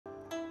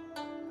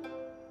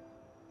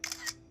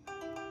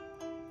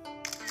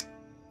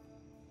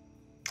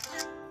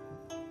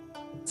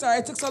Sorry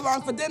it took so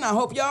long for dinner. I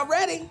hope y'all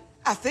ready.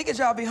 I figured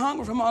y'all be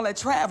hungry from all that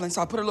traveling,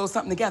 so I put a little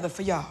something together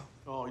for y'all.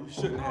 Oh, you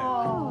shouldn't have.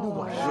 I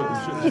knew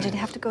I shouldn't. You didn't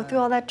have to go through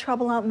all that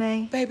trouble, Aunt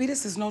May. Baby,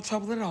 this is no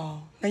trouble at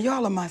all. Now,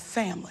 y'all are my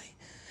family.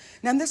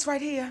 Now, this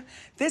right here,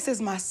 this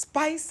is my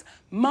spice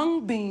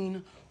mung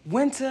bean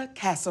winter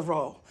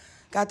casserole.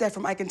 Got that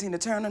from Ike and Tina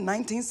Turner,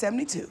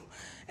 1972.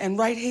 And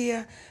right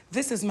here,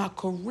 this is my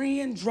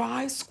Korean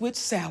dry squid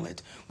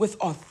salad with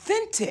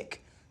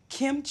authentic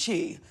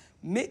kimchi.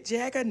 Mick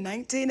Jagger,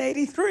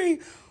 1983.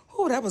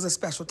 Ooh, that was a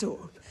special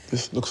tour.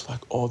 This looks like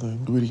all the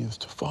ingredients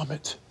to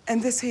vomit.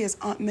 And this here is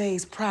Aunt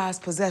May's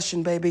prized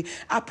possession, baby.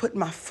 I put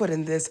my foot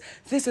in this.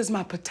 This is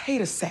my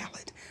potato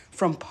salad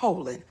from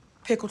Poland.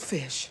 Pickled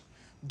fish,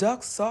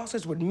 duck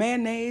sausage with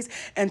mayonnaise,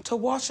 and to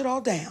wash it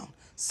all down,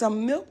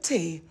 some milk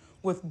tea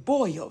with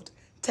boiled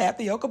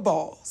tapioca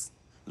balls.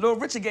 Little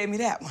Richard gave me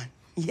that one.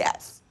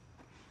 Yes.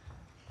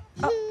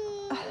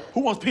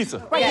 Who wants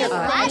pizza? Wait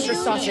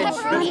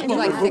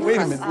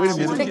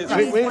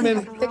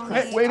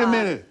a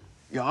minute.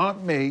 Your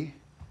Aunt May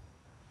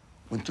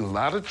went through a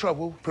lot of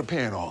trouble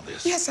preparing all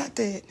this. Yes, I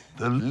did.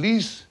 The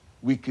least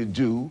we could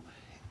do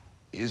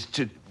is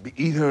to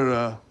eat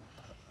her,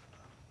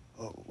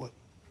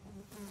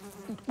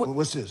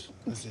 what's this?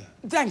 What's that?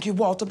 Thank you,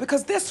 Walter,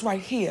 because this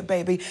right here,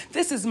 baby,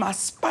 this is my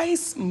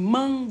spice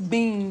mung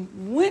bean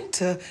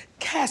winter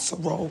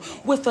casserole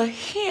with a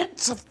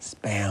hint of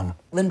Spam.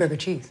 Limburger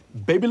cheese.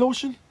 Baby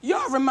lotion?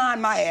 Y'all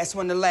remind my ass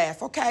when to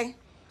laugh, okay?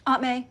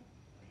 Aunt May,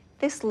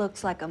 this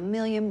looks like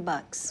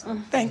 $1,000,000.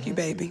 Thank you,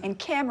 baby. And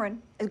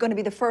Cameron is going to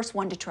be the first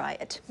one to try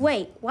it.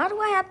 Wait, why do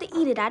I have to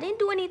eat it? I didn't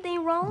do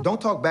anything wrong.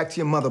 Don't talk back to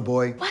your mother,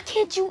 boy. Why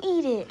can't you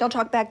eat it? Don't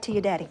talk back to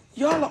your daddy.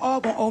 Y'all are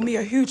all gonna owe me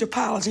a huge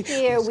apology.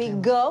 Here we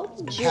go.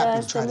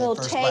 Just a little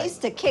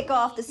taste to kick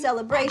off the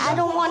celebration. I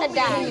don't want to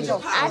die.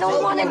 I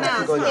don't want to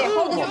die. Here,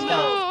 hold his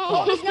nose.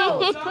 Hold his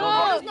nose.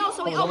 Hold his nose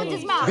so he opens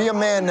his mouth. Be a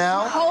man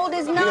now. Hold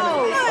his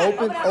nose.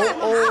 Open.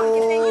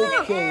 Oh,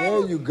 okay,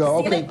 there you go.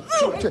 Okay,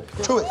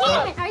 to it.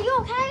 Are you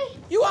okay?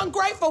 You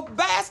ungrateful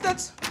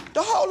bastards,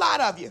 the whole lot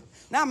of you.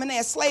 Now I'm in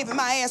there slaving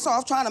my ass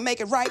off trying to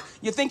make it right.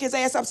 You think his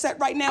ass upset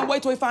right now?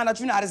 Wait till he find out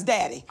you're not his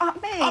daddy. Aunt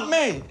May. Aunt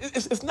May,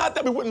 it's not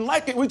that we wouldn't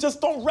like it. We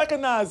just don't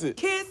recognize it.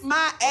 Kiss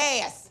my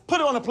ass.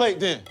 Put it on the plate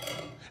then.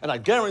 And I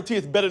guarantee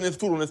it's better than this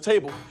food on this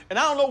table. And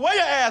I don't know where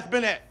your ass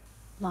been at.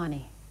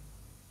 Lonnie.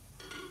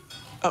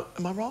 Am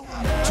I wrong?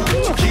 What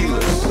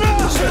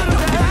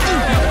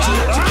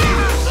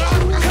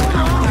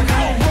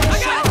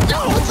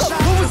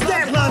was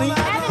that, Lonnie?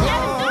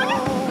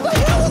 What the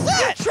hell was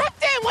that?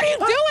 Tripped in! What are you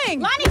doing?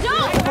 Lonnie,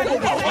 don't!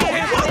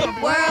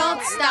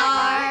 World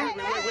star.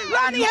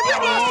 Lonnie, have you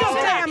lost your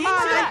damn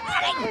mind?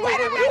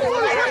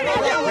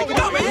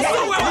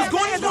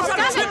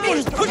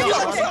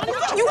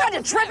 You had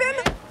to trip him?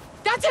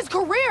 That's his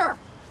career,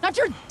 not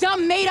your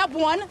dumb made-up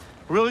one.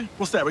 Really?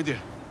 What's that right there?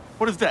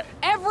 What is that?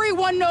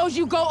 Everyone knows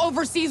you go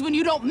overseas when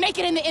you don't make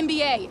it in the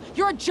NBA.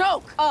 You're a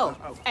joke. Oh,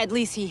 at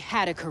least he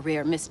had a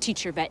career, Miss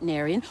Teacher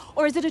Veterinarian.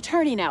 Or is it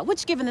attorney now?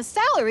 Which, given the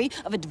salary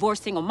of a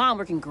divorced single mom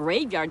working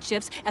graveyard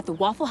shifts at the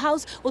Waffle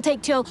House, will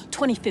take till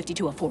 2050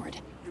 to afford.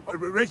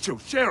 Rachel,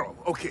 Cheryl,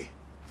 okay.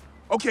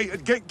 Okay,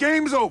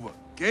 game's over.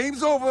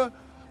 Game's over.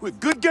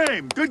 Good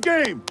game, good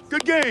game,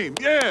 good game,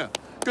 yeah.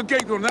 Good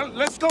game. Now,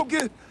 let's go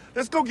get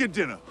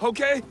dinner,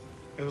 okay?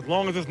 As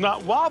long as it's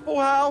not Waffle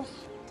House.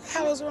 What the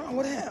hell is wrong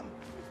with him?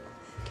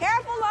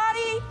 Careful,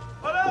 Lonnie.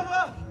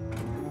 Whatever.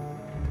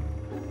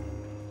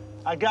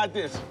 I got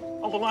this.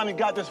 Uncle Lonnie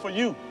got this for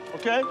you,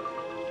 okay?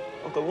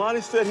 Uncle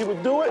Lonnie said he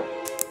would do it.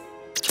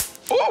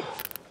 Oh!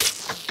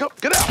 Go,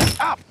 get out!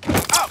 Out!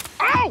 Out!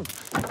 Ow!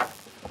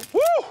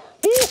 Woo!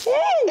 Woo!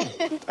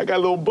 Woo! I got a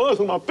little buzz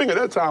on my finger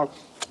that time.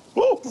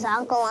 Woo! Does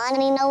Uncle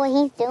Lonnie know what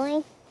he's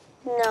doing?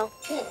 No.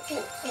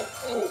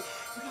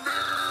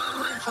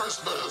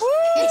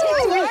 It's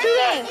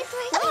working.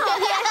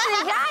 He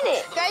actually got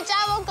it. Great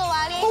job, Uncle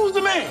Lonnie. Who's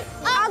the man?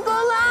 Uncle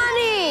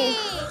Lonnie.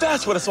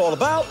 That's what it's all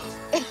about.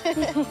 Ding,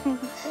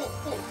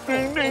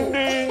 ding, ding.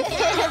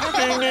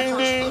 Ding, ding,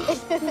 ding.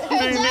 Ding,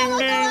 ding,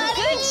 ding.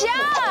 Good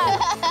job.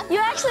 You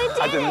actually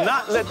did. I did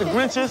not let the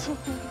Grinches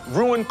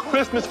ruin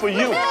Christmas for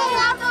you.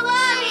 Uncle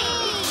Lonnie.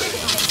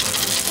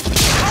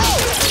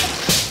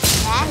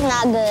 That's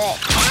not good.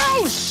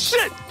 Oh,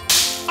 shit!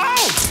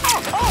 Oh!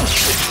 Oh! Oh,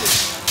 shit!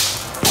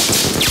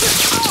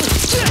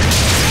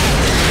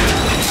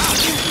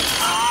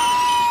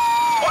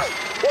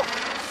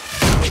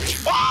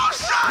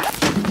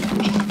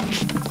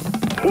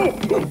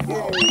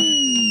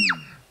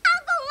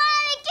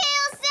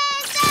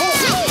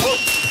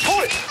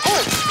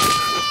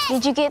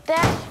 Did you get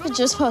that? I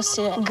just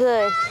posted it.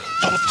 Good.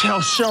 Don't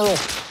tell Cheryl.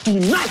 Do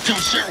not tell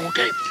Cheryl,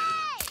 okay?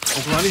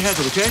 Uncle Lonnie has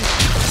it, okay?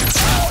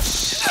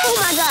 Oh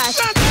my gosh.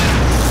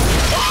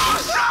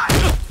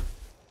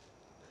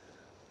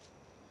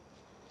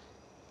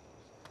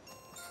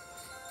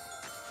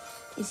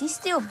 Is he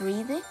still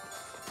breathing?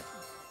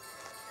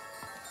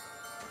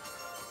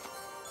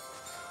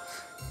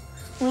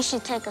 We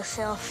should take a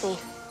selfie.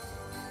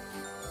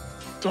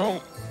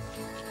 Don't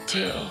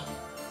tell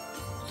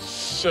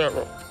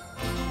Cheryl.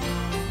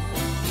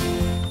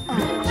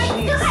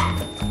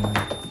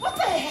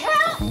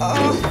 My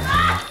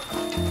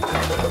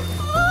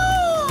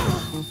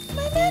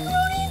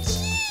macaroni and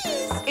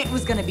cheese! It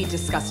was gonna be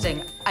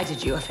disgusting. I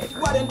did you a favor.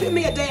 Well, then do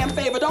me a damn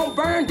favor. Don't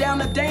burn down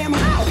the damn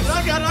house.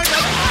 I got it.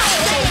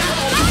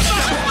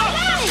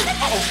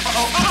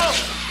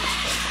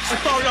 I'm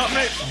sorry, y'all,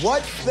 mate.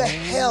 What the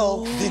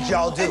hell did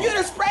y'all do? If you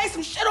done spray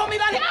some shit on me,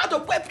 Lonnie, I'll have to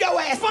whip your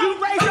ass.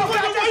 You raise your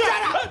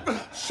shut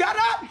up. Shut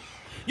up.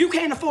 You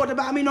can't afford to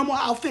buy me no more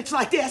outfits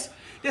like this.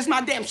 This is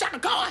my damn Shaka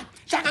Khan.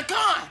 Shaka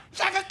Khan.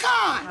 Shaka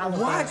Khan.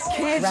 What,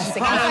 kids?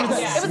 It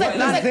was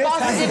like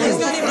Boston. It's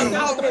not even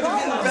about the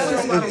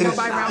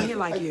nobody around here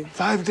like you.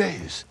 5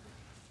 days.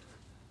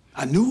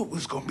 I knew it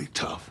was gonna be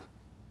tough.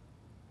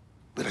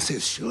 But I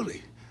said,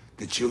 surely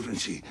the children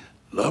she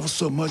loves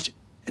so much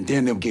and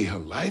Daniel gave her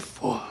life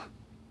for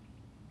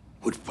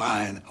would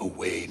find a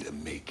way to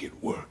make it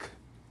work.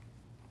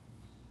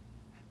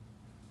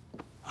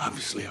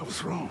 Obviously, I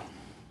was wrong.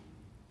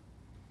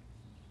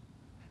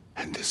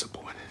 And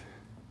disappointed.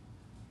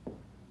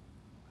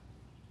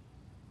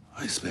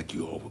 I expect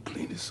you all will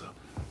clean this up.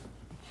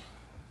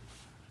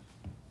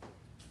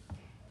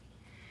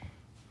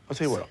 I'll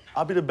tell you what,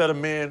 I'll be the better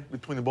man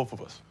between the both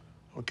of us,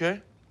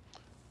 okay?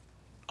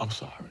 I'm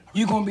sorry.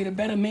 You gonna be the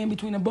better man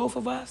between the both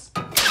of us?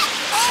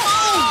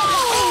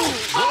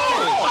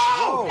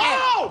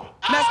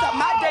 Messed up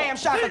my damn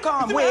Shaka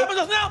Khan wig. What happened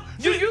just now?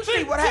 You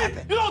see what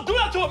happened? You don't do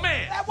that to a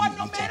man. That wasn't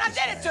no man I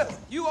did it to.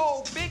 You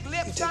old big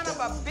lip son of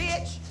a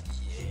bitch.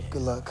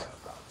 Good luck.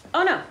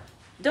 Oh, no.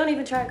 Don't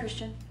even try,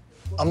 Christian.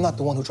 I'm not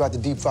the one who tried to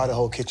deep fry the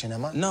whole kitchen,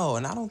 am I? No,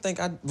 and I don't think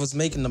I was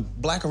making the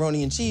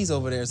blackaroni and cheese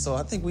over there, so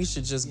I think we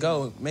should just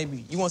go.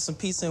 Maybe you want some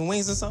pizza and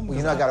wings or something? Well,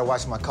 you know I gotta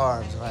watch my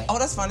carbs, right? Oh,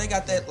 that's fine. They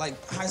got that,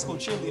 like, high school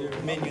cheerleader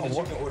menu that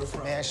you can order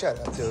from. Man, shut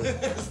up, dude.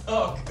 It's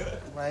all good.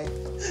 Right?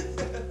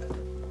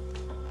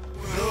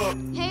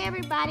 Hey,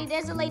 everybody,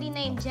 there's a lady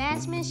named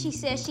Jasmine. She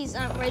says she's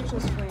Aunt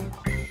Rachel's friend.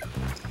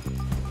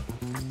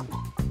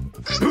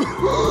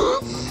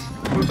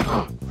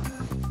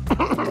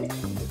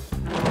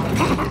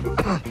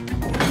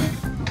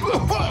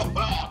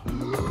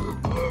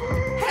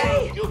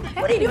 Hey,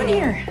 what are you doing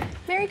here?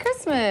 Merry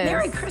Christmas.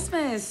 Merry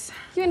Christmas.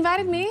 You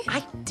invited me?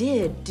 I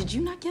did. Did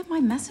you not get my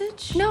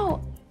message?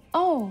 No.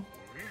 Oh.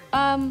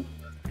 I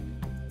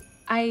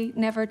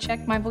never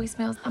checked my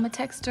voicemails. I'm a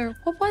texter.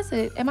 What was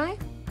it? Am I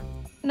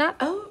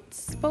not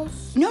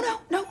supposed? No.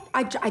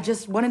 I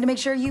just wanted to make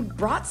sure you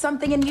brought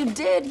something, and you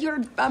did.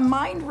 You're a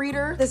mind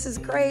reader. This is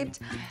great.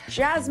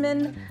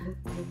 Jasmine.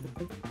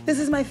 This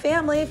is my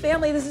family.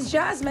 Family, this is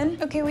Jasmine.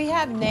 Okay, we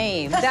have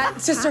names. That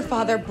sister,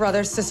 father,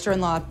 brother,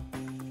 sister-in-law,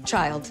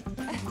 child.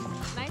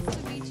 Nice to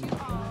meet you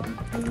all.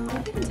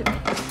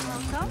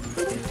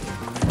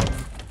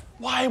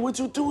 Why would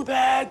you do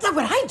that? Why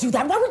would I do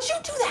that? Why would you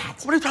do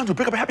that? What are you trying to do,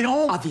 pick up a happy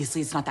home?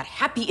 Obviously, it's not that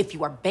happy if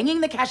you are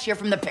banging the cashier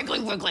from the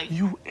Piggly Wiggly.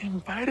 You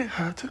invited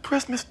her to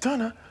Christmas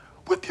dinner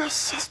with your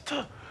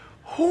sister.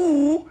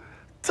 Who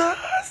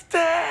does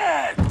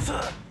that?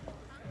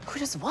 Who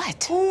does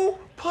what? Who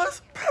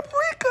puts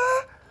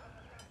paprika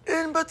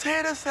in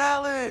potato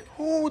salad?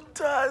 Who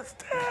does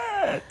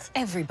that?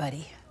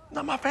 Everybody.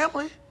 Not my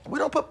family. We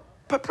don't put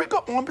paprika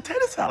on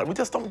potato salad. We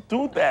just don't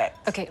do that.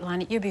 Okay,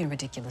 Lonnie, you're being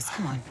ridiculous.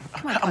 Come on.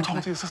 I'm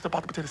talking to your sister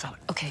about the potato salad.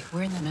 Okay,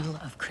 we're in the middle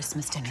of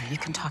Christmas dinner. You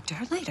can talk to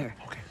her later.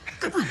 Okay.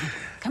 Come on,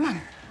 come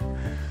on.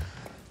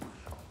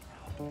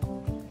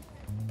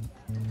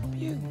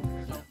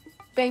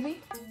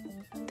 Baby,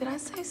 did I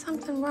say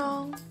something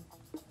wrong?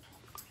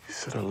 You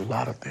said a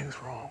lot of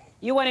things wrong.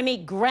 You want to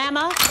meet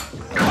Grandma?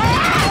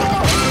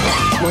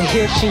 Well,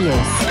 here she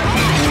is.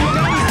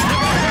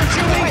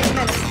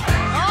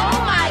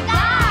 Oh my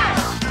gosh!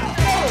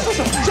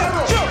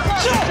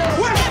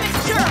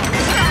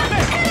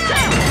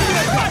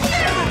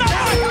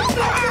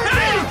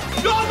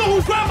 Y'all know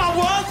who Grandma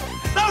was?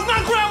 That was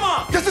not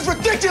Grandma! This is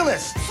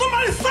ridiculous!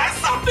 Somebody say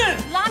something!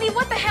 Lonnie,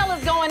 what the hell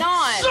is going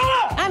on? Shut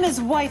up! I'm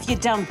his wife, you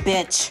dumb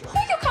bitch. Who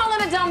you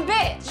calling a dumb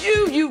bitch?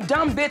 You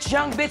dumb bitch,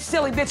 young bitch,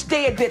 silly bitch,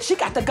 dead bitch. She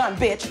got the gun,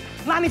 bitch.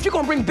 Lonnie, if you're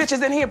gonna bring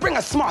bitches in here, bring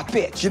a smart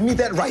bitch. Give me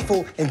that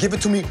rifle and give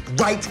it to me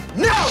right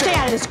now! Stay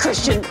out of this,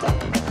 Christian.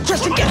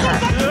 Christian, get her.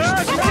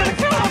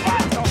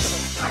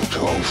 I'm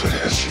too old for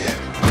that shit.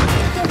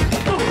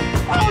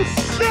 Oh,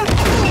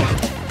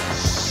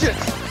 shit!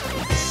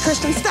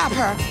 Christian, stop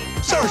her.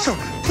 Cheryl,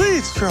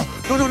 please, Cheryl.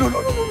 No.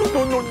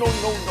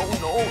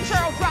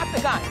 Cheryl, drop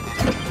the gun.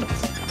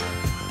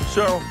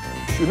 Cheryl,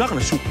 you're not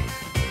gonna shoot me.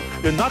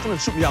 You're not gonna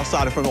shoot me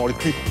outside in front of all these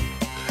people.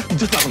 You're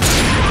just not gonna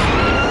shoot me.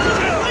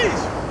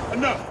 Please!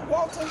 Enough.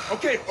 Walter.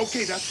 Okay,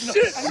 that's enough.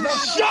 Shit!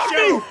 Shut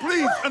me!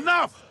 Please,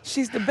 enough!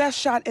 She's the best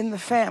shot in the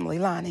family,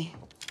 Lonnie.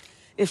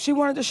 If she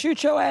wanted to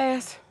shoot your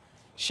ass,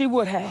 she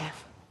would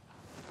have.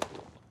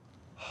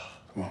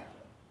 Come on.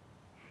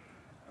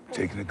 I'm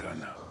taking the gun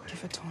now.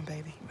 Give it to him,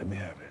 baby. Let me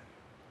have it.